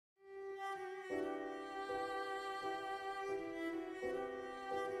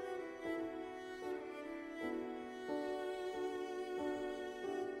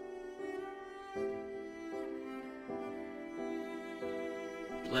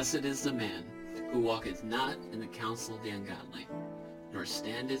Blessed is the man who walketh not in the counsel of the ungodly, nor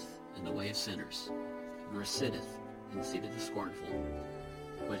standeth in the way of sinners, nor sitteth in the seat of the scornful.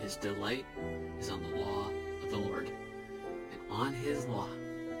 But his delight is on the law of the Lord, and on his law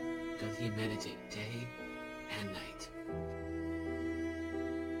doth he meditate day and night.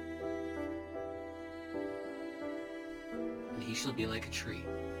 And he shall be like a tree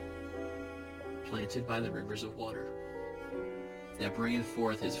planted by the rivers of water, that bringeth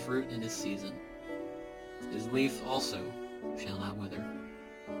forth his fruit in his season. His leaf also shall not wither,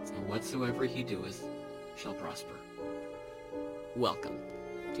 and whatsoever he doeth shall prosper. Welcome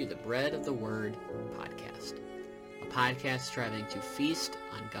to the Bread of the Word podcast, a podcast striving to feast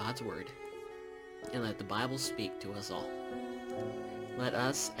on God's Word and let the Bible speak to us all. Let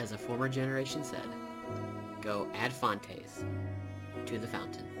us, as a former generation said, go ad fontes, to the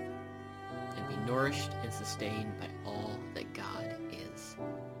fountain, and be nourished and sustained by all that God is.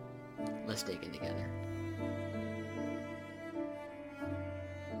 Let's dig in together.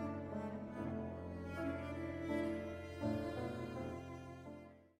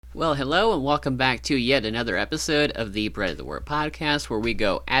 Well, hello and welcome back to yet another episode of the Bread of the Word podcast, where we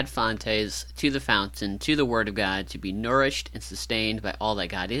go ad fontes, to the fountain, to the Word of God, to be nourished and sustained by all that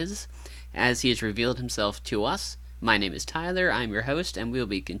God is, as He has revealed Himself to us. My name is Tyler, I'm your host, and we will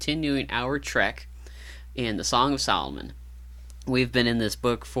be continuing our trek in the Song of Solomon. We've been in this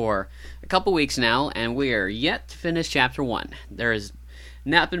book for a couple weeks now, and we are yet to finish chapter 1. There has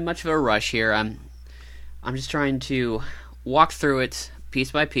not been much of a rush here. I'm just trying to walk through it piece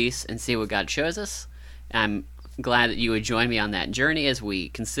by piece and see what God shows us. I'm glad that you would join me on that journey as we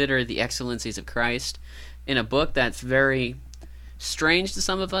consider the excellencies of Christ in a book that's very strange to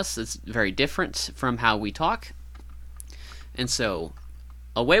some of us. It's very different from how we talk. And so,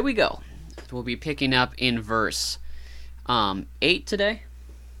 away we go. We'll be picking up in verse 8 today.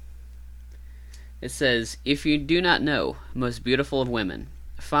 It says, "If you do not know, most beautiful of women,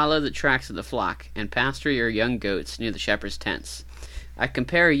 follow the tracks of the flock, and pasture your young goats near the shepherd's tents. I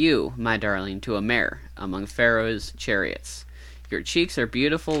compare you, my darling, to a mare among Pharaoh's chariots. Your cheeks are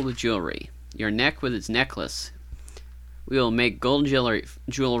beautiful with jewelry, your neck with its necklace. We will make gold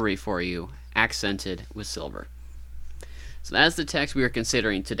jewelry for you, accented with silver." So that is the text we are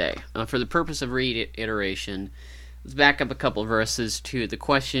considering today. For the purpose of reiteration, let's back up a couple verses to the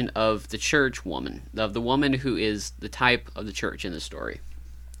question of the church woman, of the woman who is the type of the church in the story.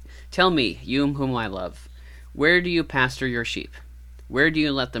 "Tell me, you whom I love, where do you pasture your sheep? Where do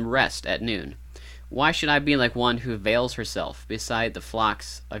you let them rest at noon? Why should I be like one who veils herself beside the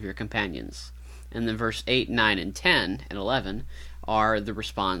flocks of your companions?" And then verse 8, 9, and 10, and 11 are the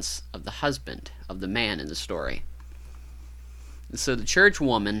response of the husband, of the man in the story. So the church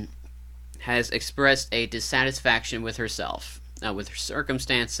woman has expressed a dissatisfaction with herself, with her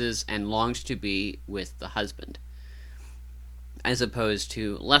circumstances, and longs to be with the husband, as opposed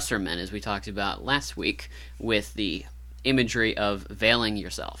to lesser men, as we talked about last week, with the imagery of veiling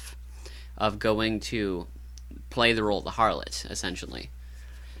yourself, of going to play the role of the harlot, essentially.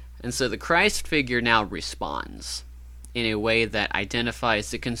 And so the Christ figure now responds in a way that identifies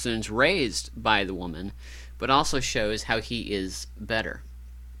the concerns raised by the woman, but also shows how he is better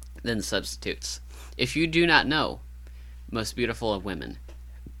than the substitutes. "If you do not know, most beautiful of women,"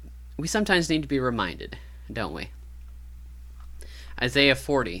 we sometimes need to be reminded, don't we? Isaiah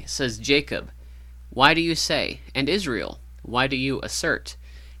 40 says, "Jacob, why do you say, and Israel, why do you assert,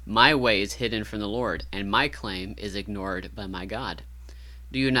 my way is hidden from the Lord, and my claim is ignored by my God?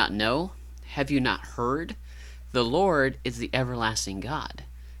 Do you not know? Have you not heard? The Lord is the everlasting God,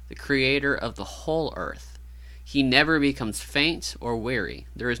 the creator of the whole earth. He never becomes faint or weary.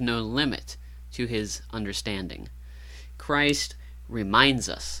 There is no limit to his understanding." Christ reminds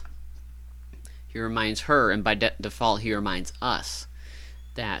us. He reminds her, and by default he reminds us,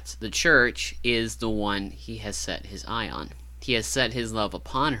 that the church is the one he has set his eye on. He has set his love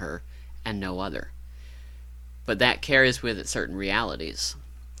upon her and no other. But that carries with it certain realities.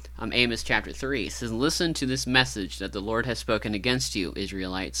 Amos chapter 3 says, "Listen to this message that the Lord has spoken against you,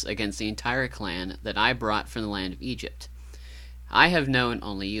 Israelites, against the entire clan that I brought from the land of Egypt. I have known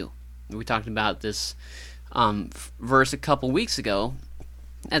only you." We talked about this verse a couple weeks ago,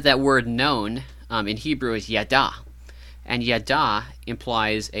 that word known in Hebrew is yada. And yada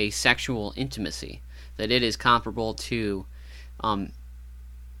implies a sexual intimacy, that it is comparable to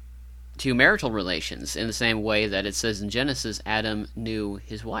marital relations, in the same way that it says in Genesis, Adam knew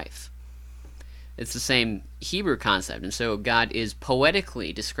his wife. It's the same Hebrew concept, and so God is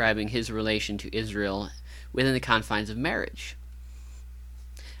poetically describing his relation to Israel within the confines of marriage.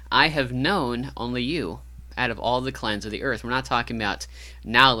 "I have known only you, out of all the clans of the earth. We're not talking about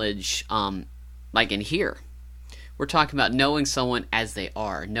knowledge like in here. We're talking about knowing someone as they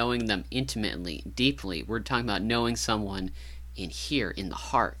are, knowing them intimately, deeply. We're talking about knowing someone in here, in the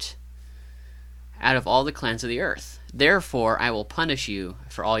heart, out of all the clans of the earth. Therefore, I will punish you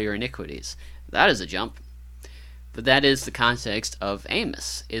for all your iniquities. That is a jump. But that is the context of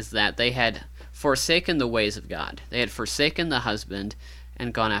Amos, is that they had forsaken the ways of God. They had forsaken the husband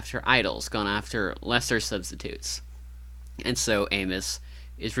and gone after idols, gone after lesser substitutes. And so Amos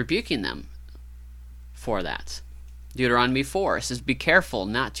is rebuking them for that. Deuteronomy 4 says, "Be careful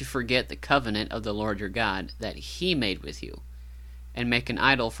not to forget the covenant of the Lord your God that he made with you, and make an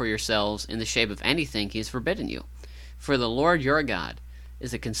idol for yourselves in the shape of anything he has forbidden you. For the Lord your God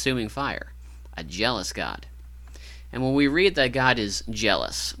is a consuming fire, a jealous God." And when we read that God is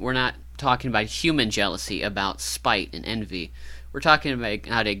jealous, we're not talking about human jealousy, about spite and envy. We're talking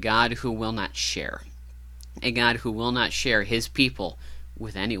about a God who will not share. A God who will not share his people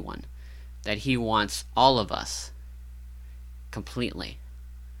with anyone. That he wants all of us completely.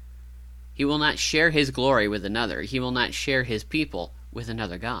 He will not share his glory with another. He will not share his people with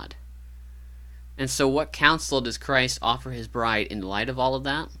another God. And so what counsel does Christ offer his bride in light of all of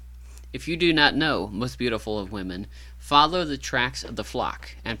that? If you do not know, most beautiful of women, follow the tracks of the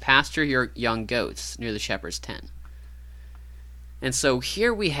flock, and pasture your young goats near the shepherd's tent. And so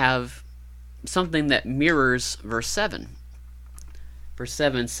here we have something that mirrors verse 7. Verse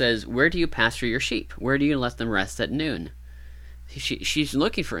 7 says, "Where do you pasture your sheep? Where do you let them rest at noon?" She's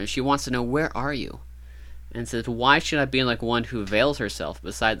looking for him. She wants to know, where are you? And says, "Why should I be like one who veils herself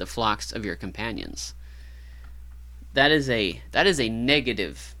beside the flocks of your companions?" That is a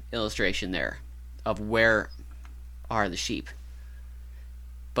negative illustration there of where are the sheep.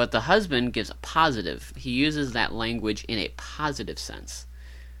 But the husband gives a positive. He uses that language in a positive sense.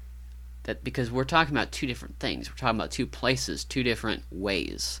 That because we're talking about two different things. We're talking about two places, two different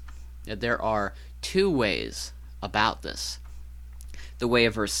ways. That there are two ways about this. The way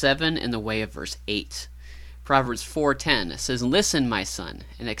of verse 7 and the way of verse 8. Proverbs 4:10 says, "Listen, my son,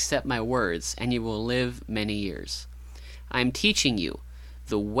 and accept my words, and you will live many years. I am teaching you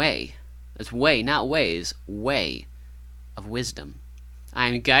the way," that's way, not ways, way of wisdom. "I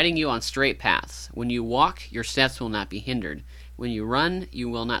am guiding you on straight paths. When you walk, your steps will not be hindered. When you run, you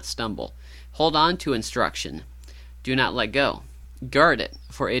will not stumble. Hold on to instruction. Do not let go. Guard it,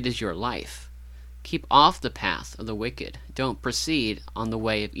 for it is your life. Keep off the path of the wicked. Don't proceed on the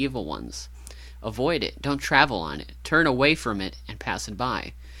way of evil ones. Avoid it. Don't travel on it. Turn away from it and pass it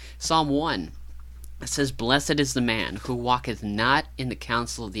by." Psalm 1 says, "Blessed is the man who walketh not in the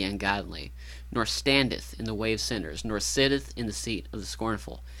counsel of the ungodly, nor standeth in the way of sinners, nor sitteth in the seat of the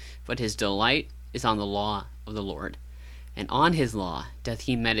scornful. But his delight is on the law of the Lord, and on his law doth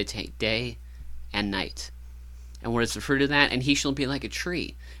he meditate day and night. And what is the fruit of that? And he shall be like a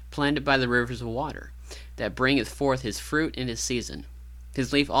tree planted by the rivers of water, that bringeth forth his fruit in his season.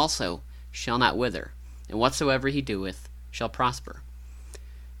 His leaf also shall not wither, and whatsoever he doeth shall prosper."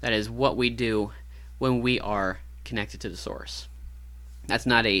 That is what we do when we are connected to the source. That's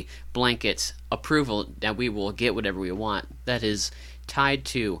not a blanket approval that we will get whatever we want. That is tied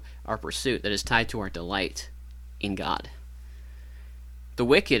to our pursuit. That is tied to our delight in God. The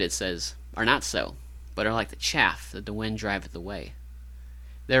wicked, it says, are not so, but are like the chaff that the wind driveth away.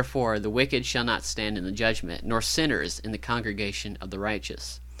 Therefore the wicked shall not stand in the judgment, nor sinners in the congregation of the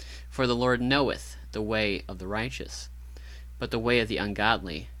righteous. For the Lord knoweth the way of the righteous, but the way of the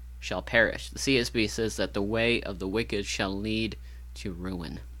ungodly shall perish. The CSB says that the way of the wicked shall lead to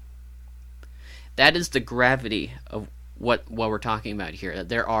ruin. That is the gravity of what we're talking about here. That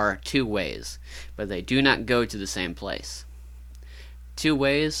there are two ways, but they do not go to the same place. Two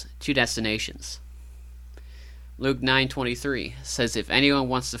ways, two destinations. Luke 9:23 says, "If anyone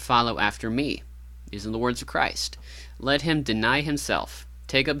wants to follow after me," these are the words of Christ, "let him deny himself,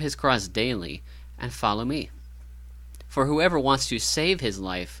 take up his cross daily, and follow me. For whoever wants to save his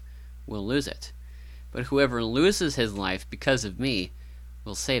life will lose it, but whoever loses his life because of me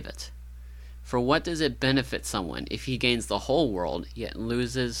will save it. For what does it benefit someone if he gains the whole world, yet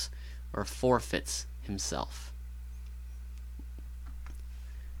loses or forfeits himself?"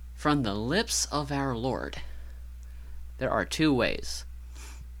 From the lips of our Lord, there are two ways.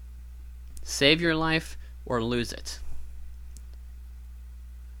 Save your life or lose it.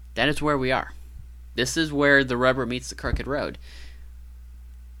 That is where we are. This is where the rubber meets the crooked road.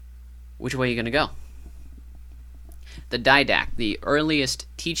 Which way are you going to go? The Didact, the earliest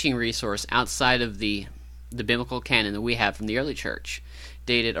teaching resource outside of the biblical canon that we have from the early church,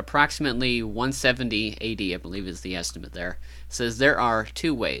 dated approximately 170 AD, I believe is the estimate there, says there are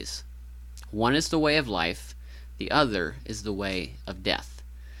two ways. One is the way of life, the other is the way of death.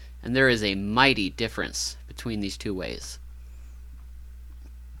 And there is a mighty difference between these two ways.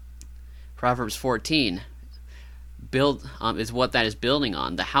 Proverbs 14 is what that is building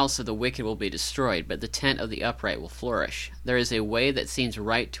on. The house of the wicked will be destroyed, but the tent of the upright will flourish. There is a way that seems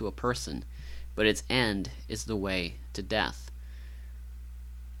right to a person, but its end is the way to death.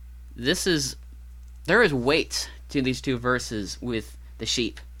 There is weight to these two verses with the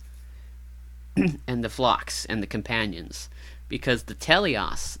sheep and the flocks and the companions, because the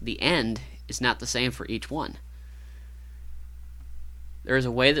teleos, the end, is not the same for each one. There is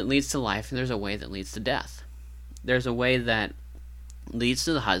a way that leads to life, and there's a way that leads to death. There's a way that leads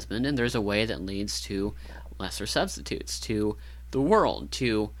to the husband, and there's a way that leads to lesser substitutes, to the world,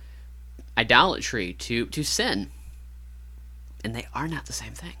 to idolatry, to sin. And they are not the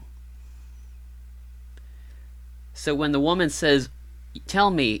same thing. So when the woman says,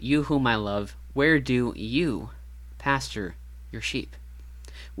 "Tell me, you whom I love, where do you pasture your sheep?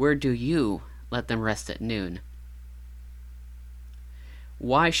 Where do you let them rest at noon?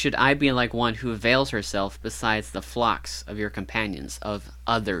 Why should I be like one who veils herself besides the flocks of your companions, of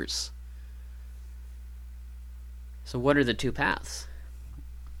others?" So what are the two paths?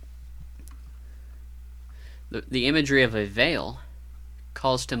 The imagery of a veil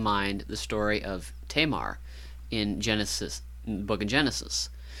calls to mind the story of Tamar in the book of Genesis,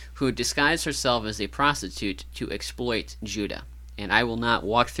 who disguised herself as a prostitute to exploit Judah. And I will not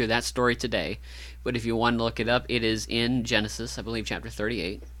walk through that story today, but if you want to look it up, it is in Genesis, I believe, chapter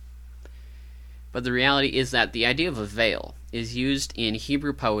 38. But the reality is that the idea of a veil is used in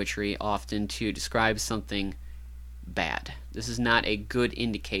Hebrew poetry often to describe something bad. This is not a good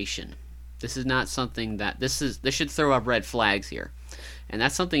indication. This is not something that... This should throw up red flags here. And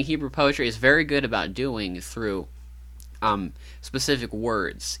that's something Hebrew poetry is very good about doing through specific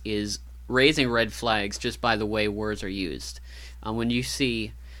words, is raising red flags just by the way words are used. When you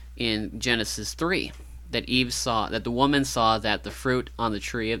see in Genesis 3 that the woman saw that the fruit on the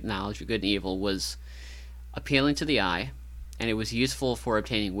tree of knowledge of good and evil was appealing to the eye, and it was useful for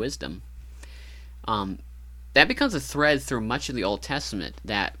obtaining wisdom, that becomes a thread through much of the Old Testament,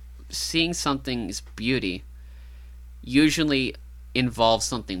 that seeing something's beauty usually involves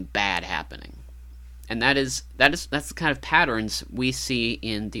something bad happening. And that's the kind of patterns we see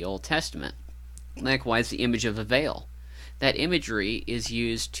in the Old Testament. Likewise, the image of a veil. That imagery is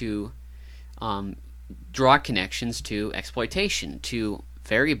used to draw connections to exploitation, to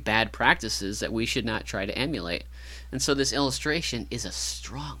very bad practices that we should not try to emulate. And so this illustration is a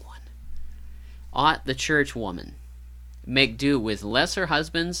strong one. Ought the church woman make do with lesser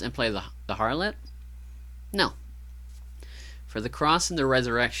husbands and play the harlot? No. For the cross and the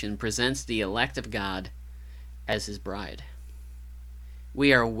resurrection presents the elect of God as his bride.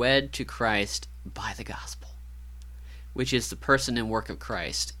 We are wed to Christ by the gospel, which is the person and work of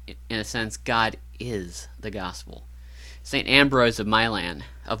Christ. In a sense, God is the gospel. St. Ambrose of Milan,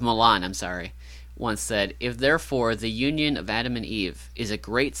 once said, "If therefore the union of Adam and Eve is a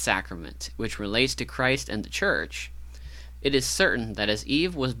great sacrament which relates to Christ and the church, it is certain that as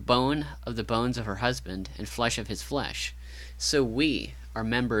Eve was bone of the bones of her husband and flesh of his flesh, so we are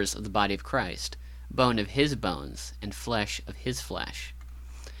members of the body of Christ, bone of his bones and flesh of his flesh."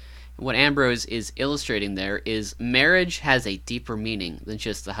 What Ambrose is illustrating there is marriage has a deeper meaning than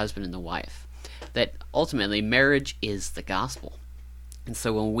just the husband and the wife. That ultimately marriage is the gospel. And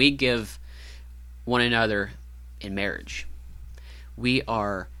so when we give one another in marriage, we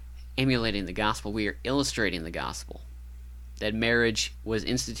are emulating the gospel. We are illustrating the gospel. That marriage was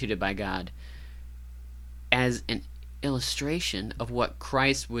instituted by God as an illustration of what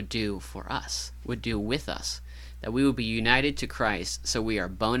Christ would do for us, would do with us. That we would be united to Christ, so we are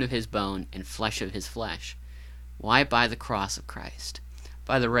bone of his bone and flesh of his flesh. Why? By the cross of Christ.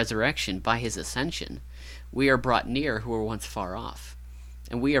 By the resurrection, by his ascension, we are brought near who were once far off.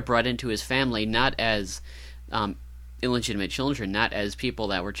 And we are brought into his family not as illegitimate children, not as people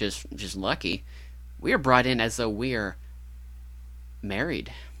that were just lucky. We are brought in as though we are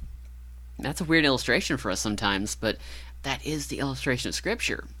married. That's a weird illustration for us sometimes, but that is the illustration of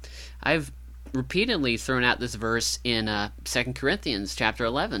Scripture. I've repeatedly thrown out this verse in 2 Corinthians chapter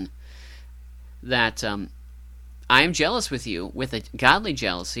 11, that I am jealous with you with a godly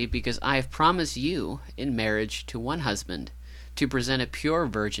jealousy, because I have promised you in marriage to one husband, to present a pure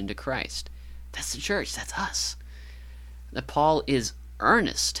virgin to Christ. That's the church. That's us. That Paul is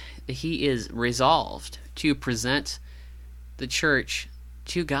earnest. He is resolved to present the church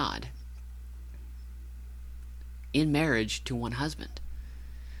to God in marriage to one husband,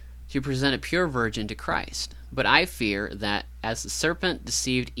 to present a pure virgin to Christ. But I fear that, as the serpent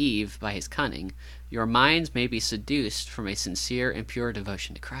deceived Eve by his cunning, your minds may be seduced from a sincere and pure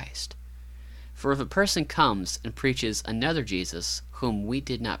devotion to Christ. For if a person comes and preaches another Jesus, whom we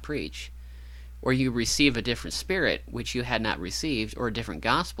did not preach, or you receive a different spirit which you had not received, or a different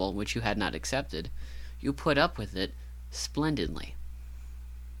gospel which you had not accepted, you put up with it splendidly.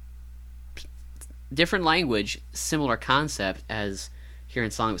 Different language, similar concept as here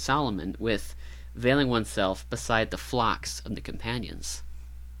in Song of Solomon, with veiling oneself beside the flocks of the companions.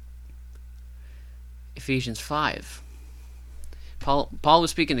 Ephesians 5. Paul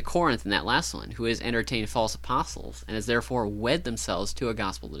was speaking to Corinth in that last one, who has entertained false apostles and has therefore wed themselves to a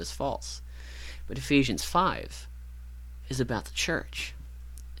gospel that is false. But Ephesians 5 is about the church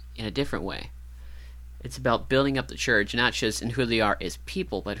in a different way. It's about building up the church, not just in who they are as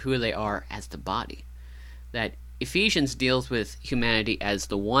people, but who they are as the body. That Ephesians deals with humanity as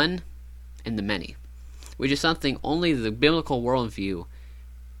the one and the many, which is something only the biblical worldview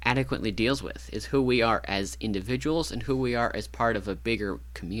adequately deals with, is who we are as individuals and who we are as part of a bigger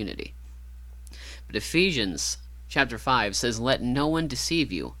community. But Ephesians chapter 5 says, "Let no one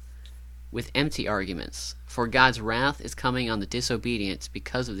deceive you with empty arguments, for God's wrath is coming on the disobedient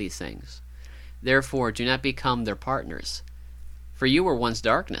because of these things. Therefore do not become their partners. For you were once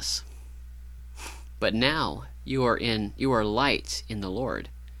darkness, but now you are light in the Lord.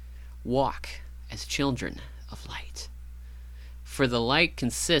 Walk as children of light. For the light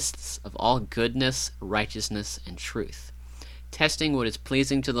consists of all goodness, righteousness, and truth. Testing what is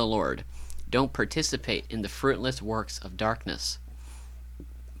pleasing to the Lord, don't participate in the fruitless works of darkness,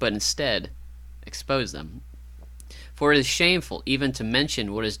 but instead expose them. For it is shameful even to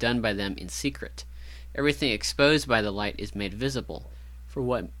mention what is done by them in secret. Everything exposed by the light is made visible. For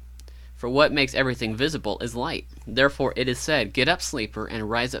what makes everything visible is light. Therefore it is said, 'Get up, sleeper, and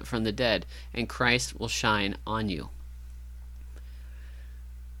rise up from the dead, and Christ will shine on you.'"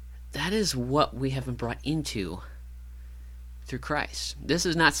 That is what we have been brought into through Christ. This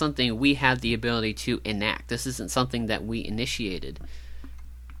is not something we have the ability to enact. This isn't something that we initiated.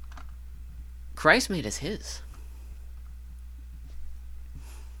 Christ made us his.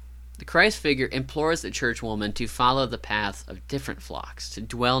 The Christ figure implores the church woman to follow the path of different flocks, to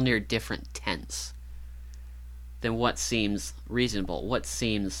dwell near different tents than what seems reasonable, what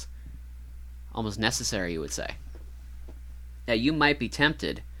seems almost necessary, you would say. That you might be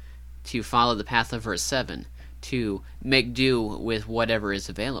tempted to follow the path of verse 7, to make do with whatever is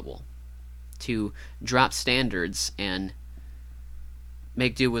available, to drop standards and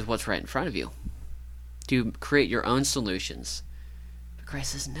make do with what's right in front of you, to create your own solutions. But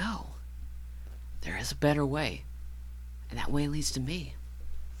Christ says, no, there is a better way, and that way leads to me.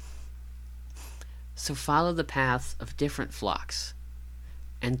 So follow the paths of different flocks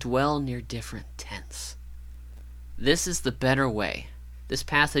and dwell near different tents. This is the better way. This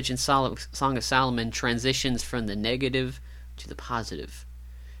passage in Song of Solomon transitions from the negative to the positive,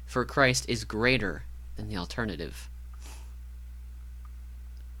 for Christ is greater than the alternative.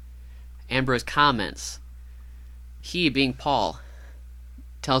 Ambrose comments, he, being Paul,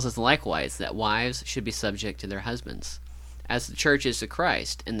 tells us likewise that wives should be subject to their husbands, as the church is to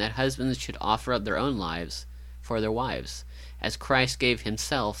Christ, and that husbands should offer up their own lives for their wives, as Christ gave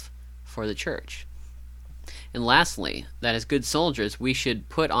himself for the church. And lastly, that as good soldiers we should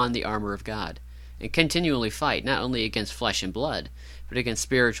put on the armor of God, and continually fight, not only against flesh and blood, but against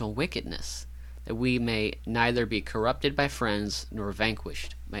spiritual wickedness, that we may neither be corrupted by friends nor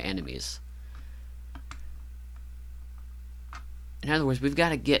vanquished by enemies. In other words, we've got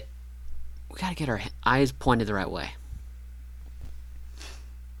to get our eyes pointed the right way.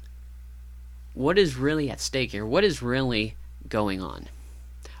 What is really at stake here? What is really going on?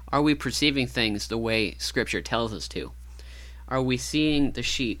 Are we perceiving things the way Scripture tells us to? Are we seeing the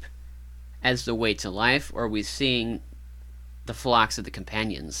sheep as the way to life, or are we seeing the flocks of the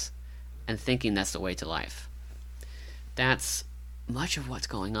companions and thinking that's the way to life? That's much of what's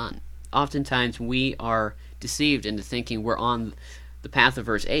going on. Oftentimes we are deceived into thinking we're on the path of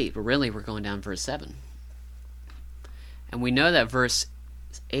verse 8, but really we're going down verse 7. And we know that verse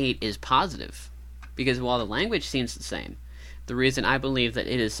 8 is positive, because while the language seems the same, the reason I believe that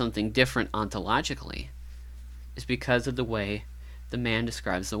it is something different ontologically is because of the way the man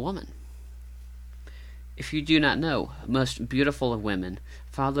describes the woman. If you do not know, most beautiful of women,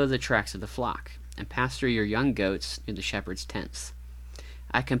 follow the tracks of the flock, and pasture your young goats near the shepherd's tents.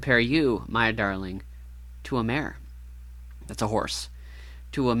 I compare you, my darling, to a mare. That's a horse.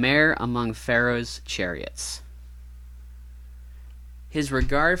 To a mare among Pharaoh's chariots. His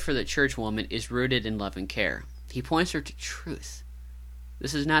regard for the church woman is rooted in love and care. He points her to truth.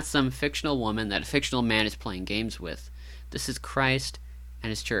 This is not some fictional woman that a fictional man is playing games with. This is Christ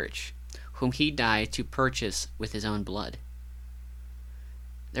and his church, whom he died to purchase with his own blood.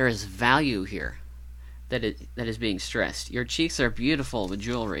 There is value here that is being stressed. Your cheeks are beautiful with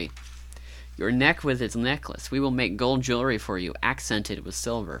jewelry. Your neck with its necklace. We will make gold jewelry for you, accented with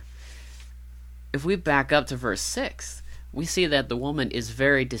silver. If we back up to verse 6, we see that the woman is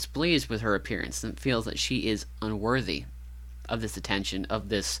very displeased with her appearance and feels that she is unworthy of this attention, of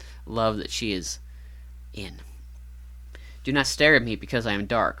this love that she is in. Do not stare at me because I am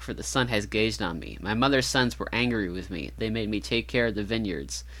dark, for the sun has gazed on me. My mother's sons were angry with me. They made me take care of the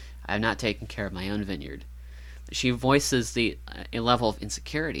vineyards. I have not taken care of my own vineyard. She voices a level of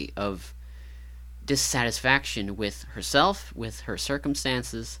insecurity, of dissatisfaction with herself, with her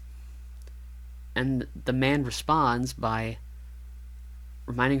circumstances, and the man responds by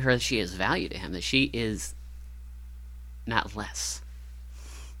reminding her that she has value to him, that she is not less.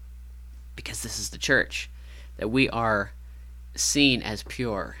 Because this is the church, that we are seen as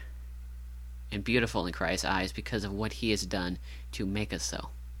pure and beautiful in Christ's eyes because of what he has done to make us so.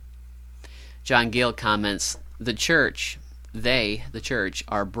 John Gill comments, the church, the church,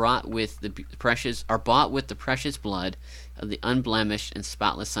 are bought with the precious blood of the unblemished and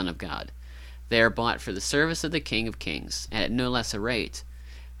spotless Son of God. They are bought for the service of the King of Kings, and at no less a rate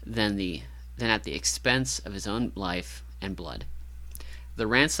than at the expense of his own life and blood. The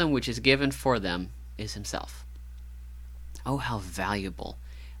ransom which is given for them is himself. Oh, how valuable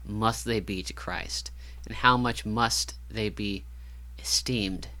must they be to Christ, and how much must they be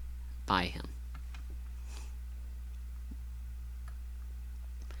esteemed by him.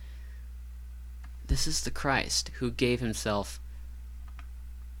 This is the Christ who gave himself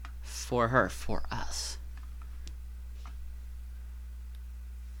for her, for us.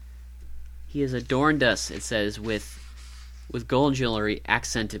 He has adorned us, it says, with gold jewelry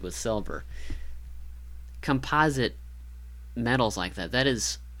accented with silver. Composite metals like that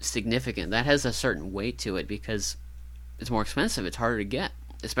is significant. That has a certain weight to it because it's more expensive. It's harder to get,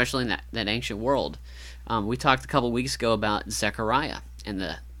 especially in that ancient world. We talked a couple weeks ago about Zechariah and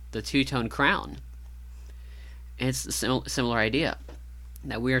the two-tone crown. And it's a similar idea,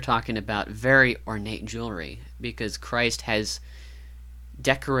 that we are talking about very ornate jewelry because Christ has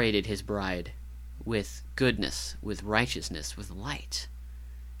decorated his bride with goodness, with righteousness, with light.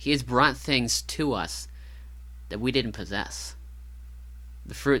 He has brought things to us that we didn't possess.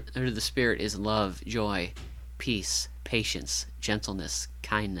 The fruit of the Spirit is love, joy, peace, patience, gentleness,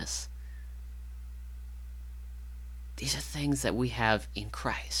 kindness. These are things that we have in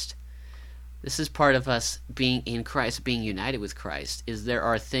Christ. This is part of us being in Christ, being united with Christ, is there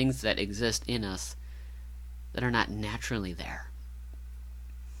are things that exist in us that are not naturally there.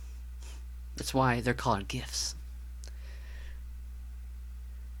 That's why they're called gifts.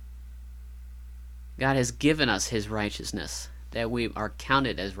 God has given us his righteousness, that we are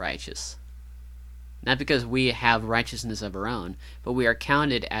counted as righteous. Not because we have righteousness of our own, but we are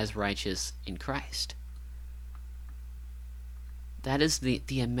counted as righteous in Christ. That is the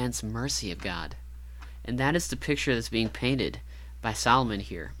immense mercy of God. And that is the picture that's being painted by Solomon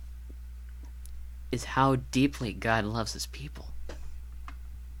here, is how deeply God loves his people.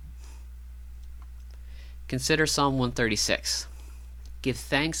 Consider Psalm 136. Give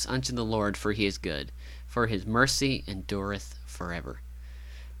thanks unto the Lord, for he is good, for his mercy endureth forever.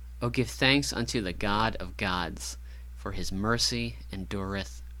 O give thanks unto the God of gods, for his mercy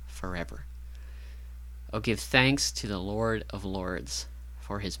endureth forever. O give thanks to the Lord of lords,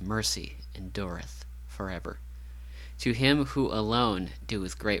 for his mercy endureth forever. To him who alone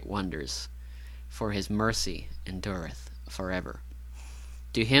doeth great wonders, for his mercy endureth forever.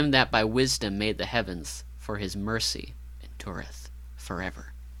 To him that by wisdom made the heavens, for his mercy endureth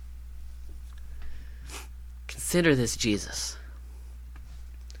forever. Consider this Jesus,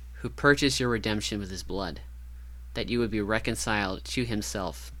 who purchased your redemption with his blood, that you would be reconciled to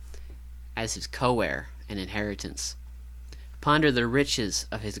himself as his co-heir and inheritance. Ponder the riches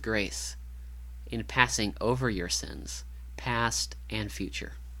of his grace in passing over your sins, past and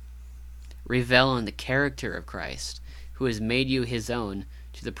future. Revel on the character of Christ, who has made you his own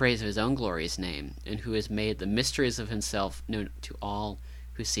to the praise of his own glorious name, and who has made the mysteries of himself known to all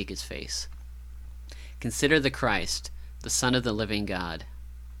who seek his face. Consider the Christ, the Son of the living God,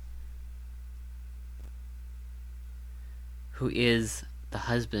 who is the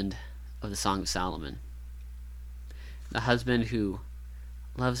husband of the Song of Solomon. The husband who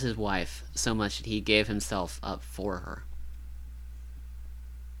loves his wife so much that he gave himself up for her.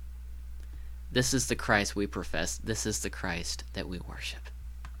 This is the Christ we profess. This is the Christ that we worship.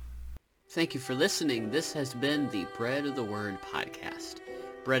 Thank you for listening. This has been the Bread of the Word podcast.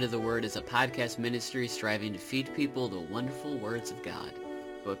 Bread of the Word is a podcast ministry striving to feed people the wonderful words of God,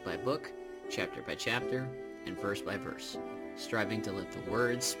 book by book, chapter by chapter, and verse by verse, striving to let the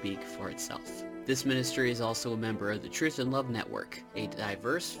Word speak for itself. This ministry is also a member of the Truth and Love Network, a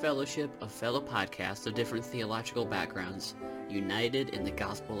diverse fellowship of fellow podcasts of different theological backgrounds, united in the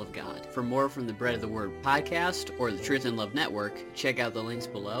gospel of God. For more from the Bread of the Word podcast or the Truth and Love Network, check out the links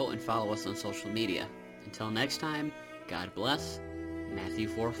below and follow us on social media. Until next time, God bless. Matthew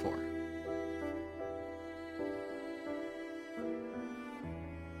 4:4.